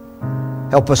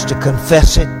 Help us to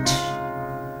confess it.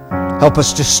 Help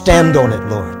us to stand on it,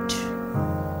 Lord.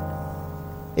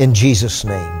 In Jesus'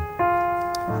 name.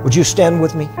 Would you stand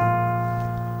with me?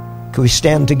 Can we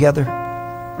stand together?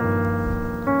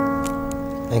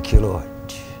 Thank you, Lord.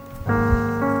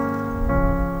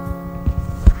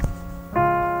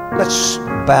 Let's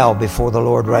bow before the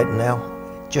Lord right now,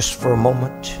 just for a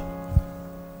moment.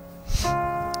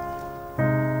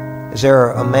 Is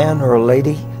there a man or a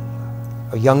lady,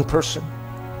 a young person,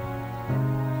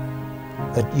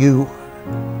 that you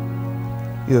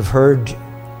have heard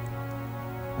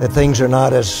that things are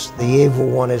not as the evil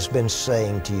one has been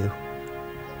saying to you?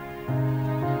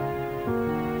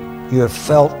 You have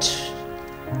felt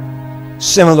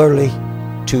similarly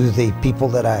to the people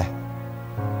that I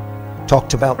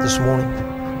talked about this morning.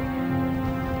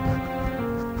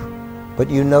 But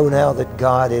you know now that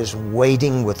God is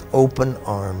waiting with open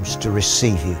arms to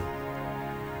receive you.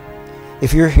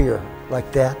 If you're here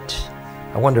like that,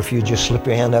 I wonder if you just slip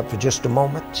your hand up for just a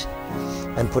moment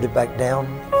and put it back down.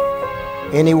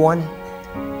 Anyone?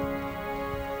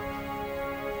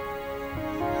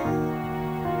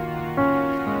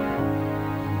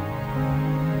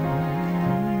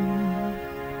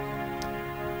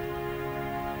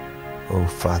 Oh,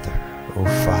 Father, oh,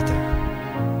 Father,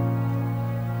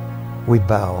 we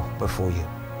bow before you.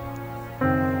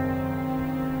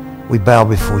 We bow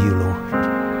before you, Lord.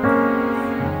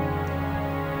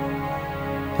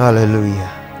 Hallelujah.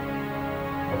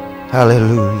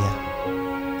 Hallelujah.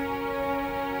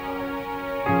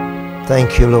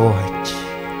 Thank you, Lord.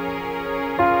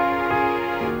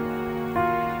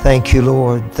 Thank you,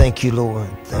 Lord. Thank you, Lord.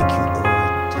 Thank you, Lord.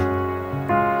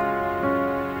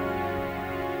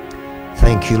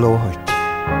 Thank you, Lord.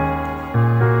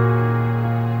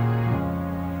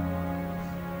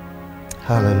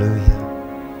 Hallelujah.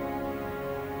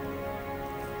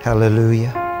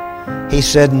 Hallelujah. He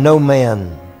said, no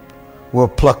man will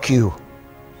pluck you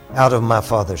out of my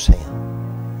Father's hand.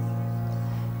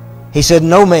 He said,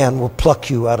 no man will pluck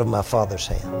you out of my Father's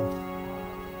hand.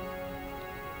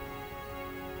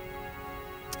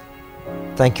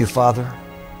 Thank you, Father,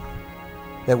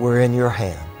 that we're in your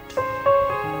hand.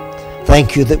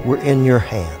 Thank you that we're in your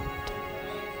hand.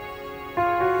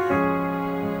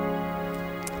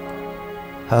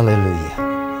 Hallelujah.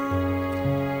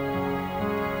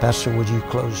 Pastor, would you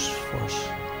close for us?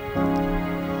 Thank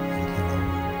you, Lord.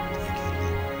 Thank you,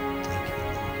 Lord. Thank you,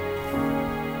 Lord.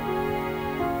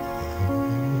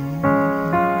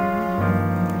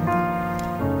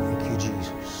 Thank you,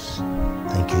 Jesus.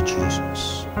 Thank you, Jesus.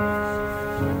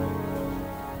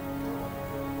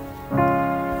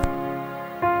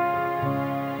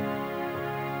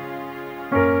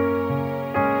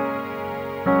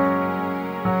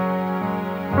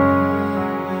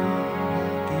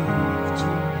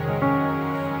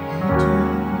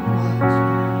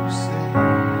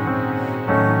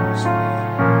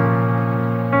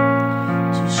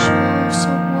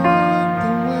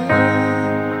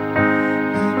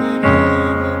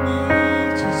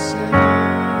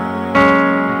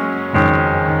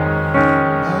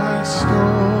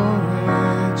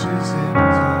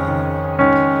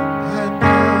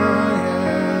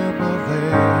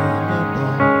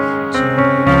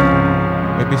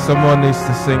 Someone needs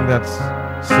to sing that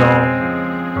song.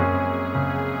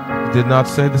 You did not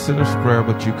say the sinner's prayer,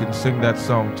 but you can sing that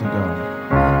song to God.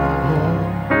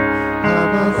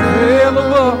 I'm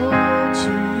available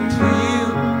to you.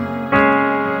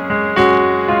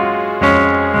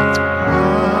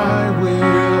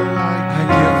 I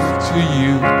give to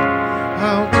you.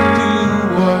 I'll do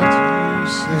what you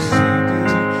say.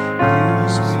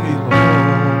 Use me,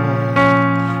 Lord,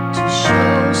 to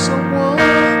show someone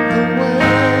the way.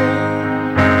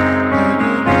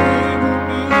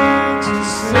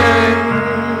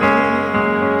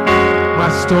 My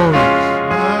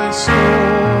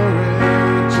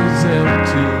storage is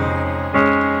empty,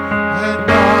 and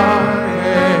I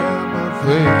am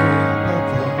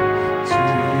available to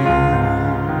you.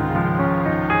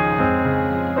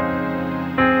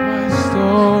 My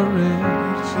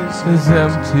storage is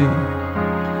empty,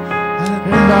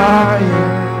 and I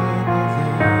am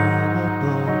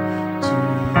available to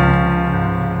you.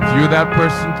 If you're that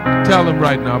person, tell him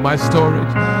right now, my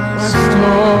storage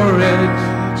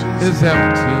is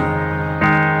empty,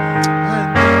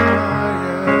 and I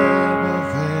am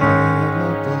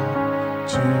available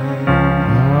to you.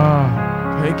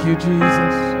 Thank you,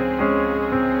 Jesus.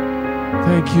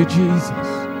 Thank you, Jesus.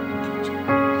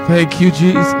 Thank you,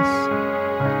 Jesus.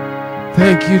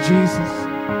 Thank you, Jesus.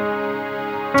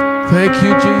 Thank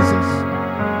you, Jesus.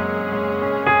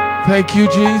 Thank you,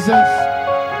 Jesus.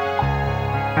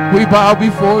 We bow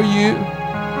before you.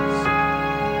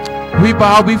 We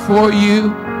bow before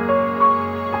you.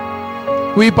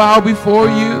 We bow before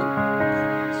you.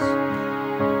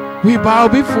 We bow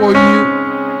before you.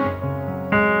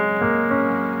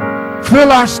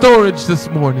 Fill our storage this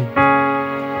morning.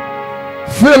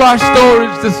 Fill our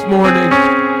storage this morning.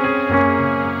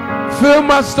 Fill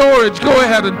my storage. Go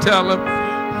ahead and tell him.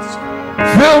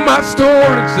 Fill my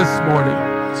storage this morning.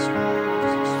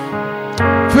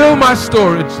 Fill my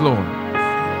storage, Lord.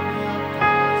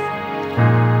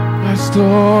 My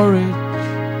storage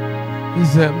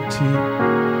is empty.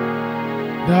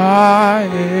 I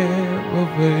am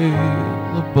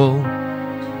available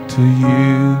to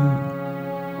you.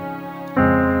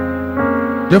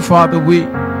 Dear Father,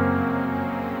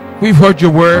 we've heard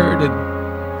your word, and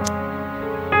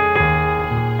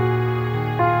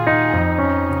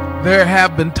there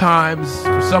have been times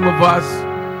for some of us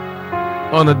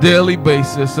on a daily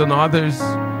basis, and others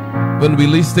when we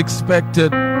least expect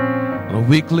it, on a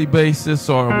weekly basis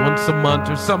or once a month,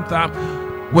 or sometime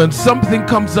when something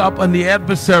comes up and the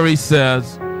adversary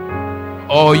says,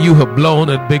 oh, you have blown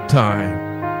it big time.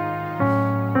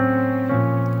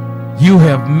 You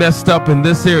have messed up in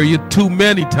this area too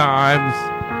many times.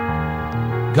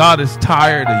 God is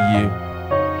tired of you.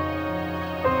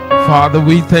 Father,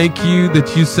 we thank you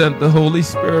that you sent the Holy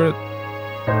Spirit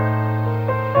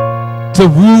to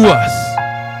woo us,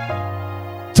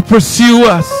 pursue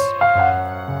us,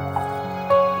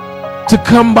 to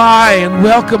come by and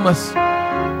welcome us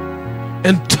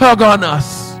and tug on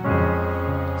us.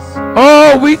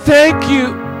 Oh, we thank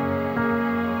you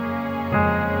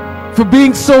for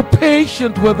being so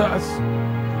patient with us.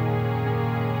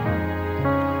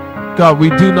 God, we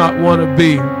do not want to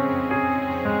be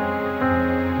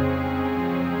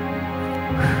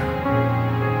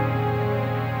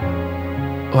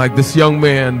like this young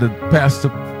man that Pastor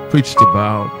preached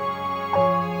about.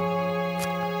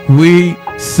 We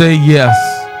say yes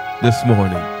this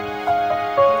morning.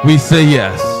 We say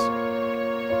yes.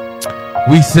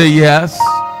 We say yes.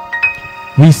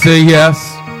 We say yes.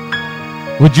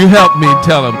 Would you help me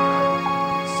tell him?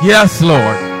 Yes, Lord.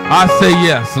 I say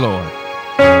yes, Lord.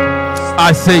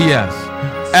 I say yes.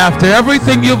 After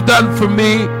everything you've done for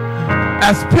me,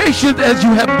 as patient as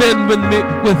you have been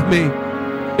with me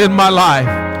in my life,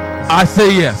 I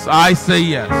say yes. I say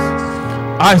yes.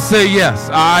 I say yes.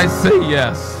 I say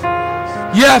yes.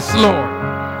 Yes, Lord.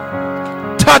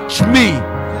 Touch me.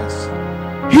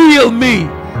 Heal me.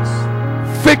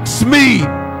 Fix me.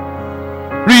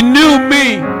 Renew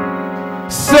me.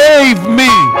 Save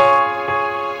me.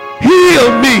 Heal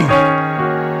me.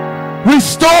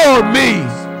 Restore me.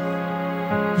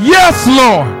 Yes,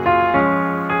 Lord.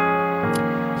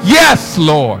 Yes,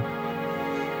 Lord.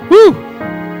 Woo.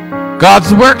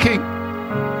 God's working.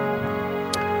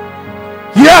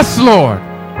 Yes, Lord.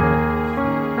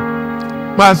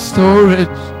 My storage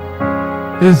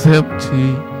is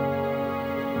empty.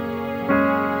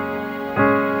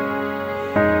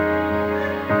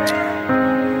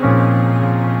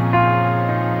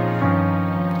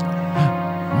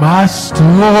 My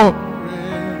storage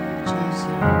is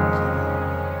empty.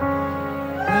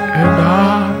 And I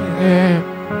am.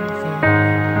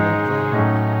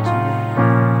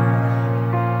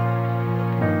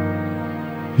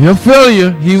 He'll fill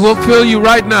you. He will fill you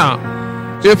right now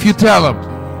if you tell him.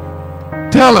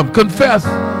 Tell him. Confess. I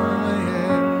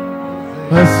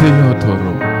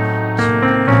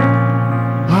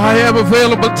am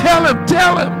available. Tell him.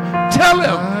 Tell him. Tell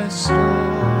him.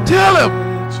 Tell him.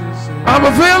 I'm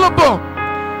available.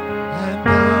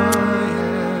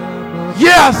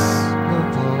 Yes.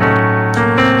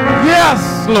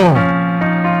 Yes, Lord.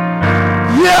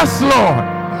 Yes, Lord.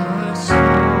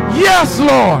 Yes,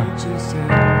 Lord.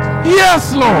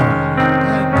 Yes, Lord.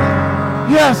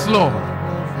 Yes, Lord.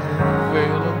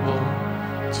 Available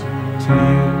to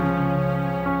you.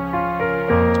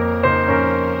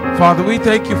 Father, we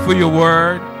thank you for your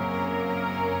word.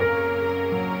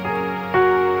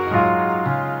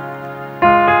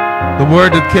 The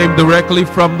word that came directly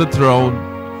from the throne.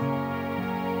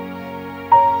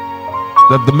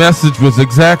 That the message was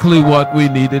exactly what we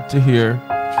needed to hear.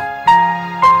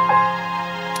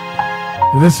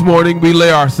 This morning we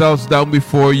lay ourselves down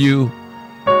before you,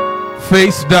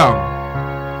 face down,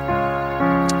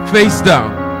 face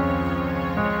down,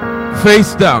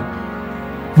 face down.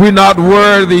 We're not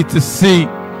worthy to see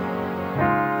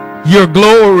your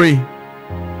glory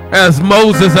as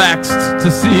Moses asked to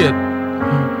see it.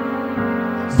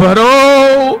 But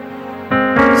oh,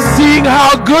 seeing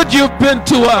how good you've been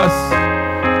to us,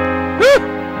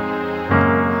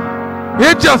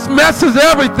 it just messes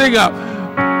everything up.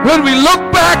 When we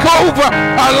look back over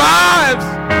our lives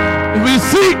and we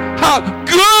see how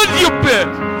good you've been.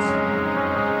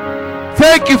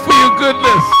 Thank you for your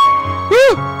goodness.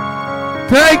 Woo.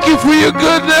 Thank you for your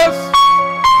goodness.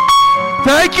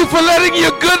 Thank you for letting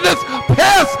your goodness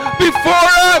pass before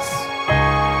us.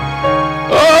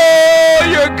 Oh,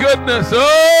 your goodness.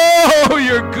 Oh,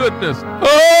 your goodness.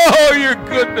 Oh, your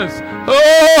goodness.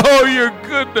 Oh, your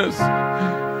goodness.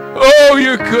 Oh,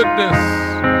 your goodness.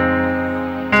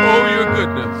 Oh, your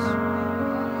goodness.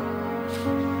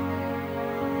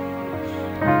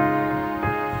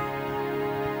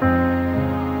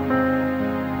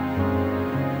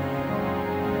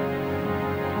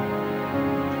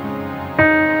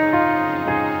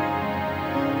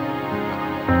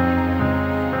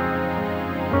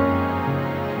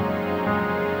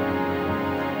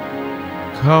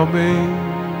 Coming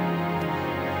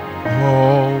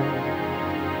home.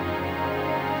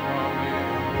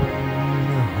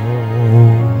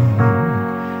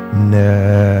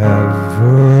 Nevermore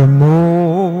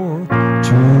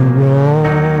to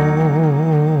roam.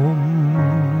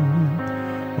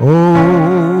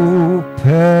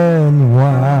 Open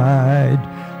wide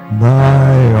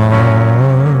thy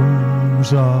arms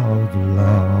of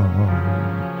love.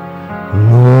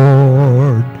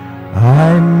 Lord,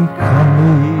 I'm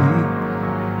coming.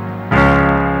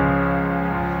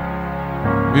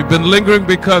 We've been lingering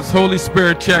because Holy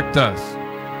Spirit checked us.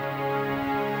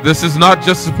 This is not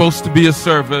just supposed to be a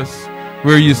service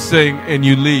where you sing and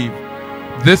you leave.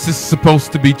 This is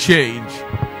supposed to be change.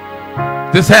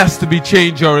 This has to be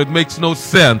change, or it makes no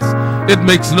sense. It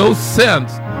makes no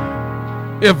sense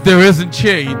if there isn't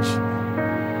change.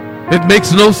 It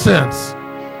makes no sense.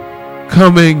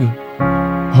 Coming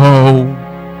home,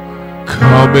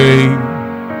 coming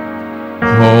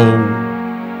home,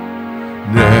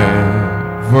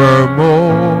 nevermore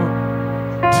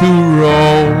to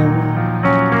roam.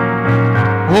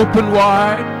 Open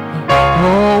wide,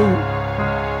 oh,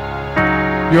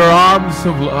 your arms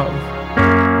of love,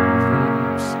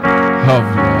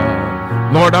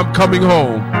 Lord, I'm coming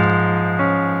home,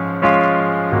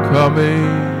 coming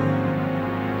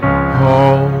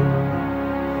home.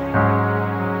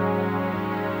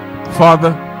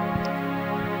 Father,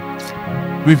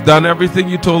 we've done everything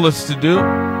you told us to do.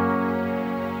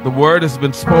 The word has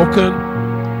been spoken,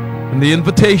 and the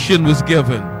invitation was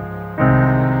given.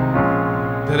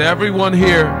 That everyone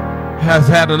here has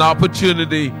had an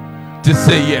opportunity to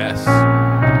say yes.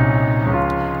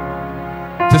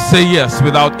 To say yes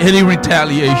without any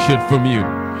retaliation from you.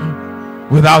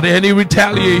 Without any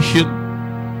retaliation,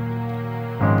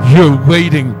 you're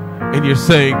waiting and you're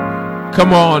saying,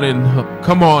 come on in,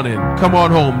 come on in, come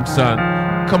on home, son.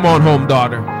 Come on home,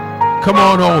 daughter. Come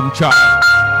on home, child.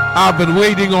 I've been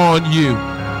waiting on you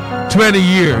 20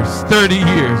 years, 30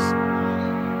 years.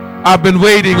 I've been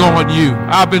waiting on you.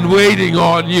 I've been waiting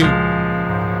on you.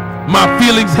 My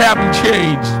feelings haven't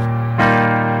changed.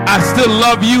 I still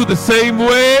love you the same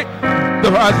way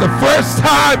as the first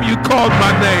time you called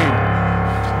my name.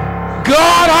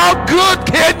 God, how good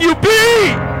can you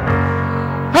be?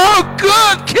 How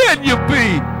good can you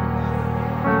be?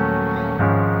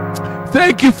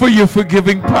 Thank you for your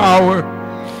forgiving power.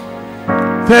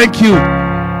 Thank you.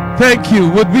 Thank you.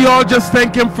 Would we all just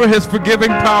thank him for his forgiving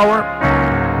power?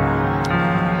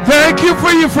 Thank you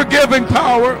for your forgiving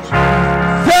power.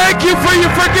 Thank you for your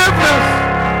forgiveness.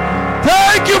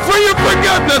 Thank you for your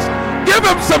forgiveness. Give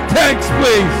him some thanks,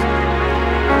 please.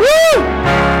 Woo!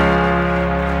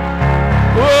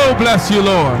 Oh, bless you,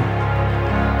 Lord.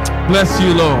 Bless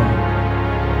you, Lord.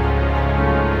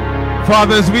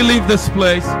 Father, as we leave this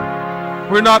place,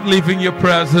 we're not leaving your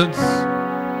presence.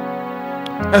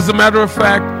 As a matter of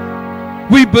fact,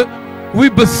 we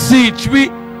beseech, we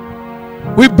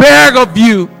beg of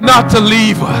you not to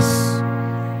leave us.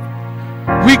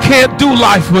 We can't do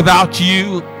life without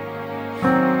you.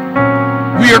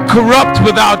 We are corrupt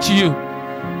without you.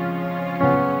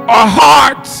 Our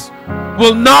hearts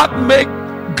will not make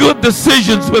good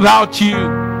decisions without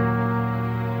you.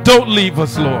 Don't leave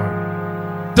us, Lord.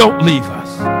 Don't leave us.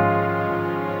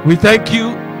 We thank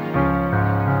you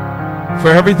for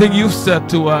everything you've said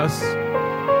to us.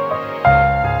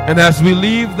 And as we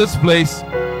leave this place,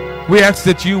 we ask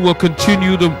that you will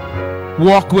continue to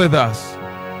walk with us,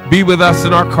 be with us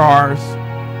in our cars,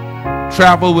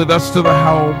 travel with us to the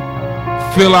home,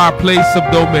 fill our place of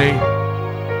domain,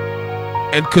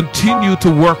 and continue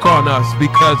to work on us,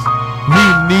 because we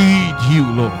need you,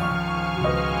 Lord.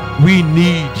 We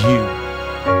need you.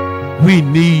 We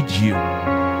need you.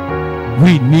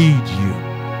 We need you.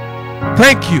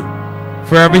 Thank you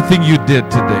for everything you did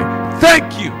today.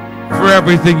 Thank you for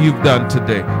everything you've done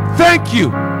today. Thank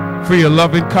you for your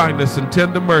loving kindness and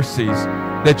tender mercies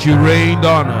that you rained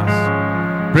on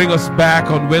us. Bring us back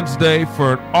on Wednesday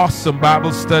for an awesome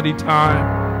Bible study time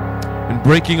and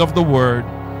breaking of the word.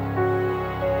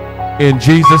 In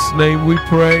Jesus' name we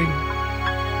pray.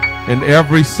 And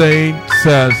every saint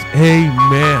says,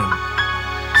 amen.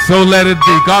 So let it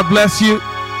be. God bless you.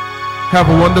 Have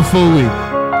a wonderful week.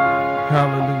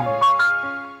 Hallelujah.